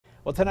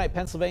Well, tonight,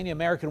 Pennsylvania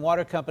American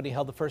Water Company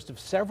held the first of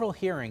several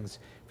hearings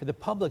for the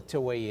public to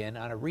weigh in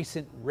on a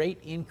recent rate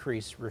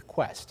increase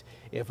request.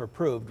 If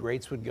approved,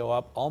 rates would go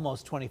up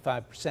almost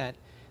 25%. The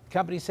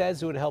company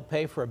says it would help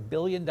pay for $1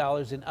 billion in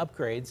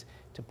upgrades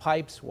to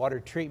pipes, water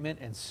treatment,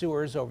 and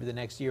sewers over the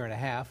next year and a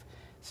half.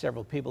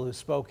 Several people who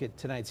spoke at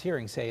tonight's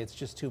hearing say it's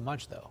just too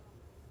much, though.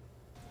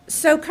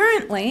 So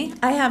currently,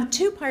 I have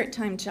 2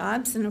 part-time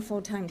jobs and a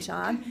full-time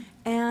job,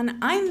 and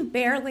I'm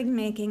barely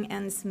making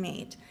ends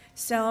meet.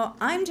 So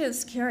I'm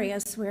just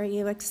curious where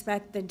you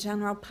expect the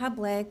general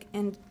public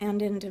and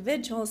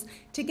individuals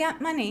to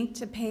get money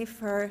to pay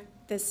for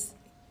this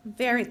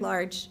very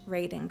large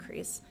rate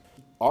increase.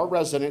 Our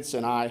residents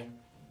and I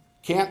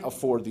can't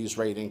afford these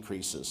rate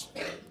increases.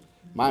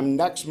 My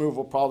next move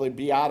will probably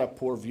be out of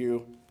Port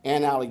Vue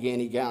and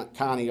Allegheny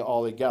County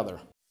altogether.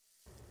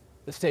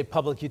 The State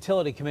Public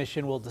Utility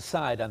Commission will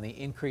decide on the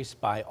increase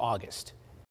by August.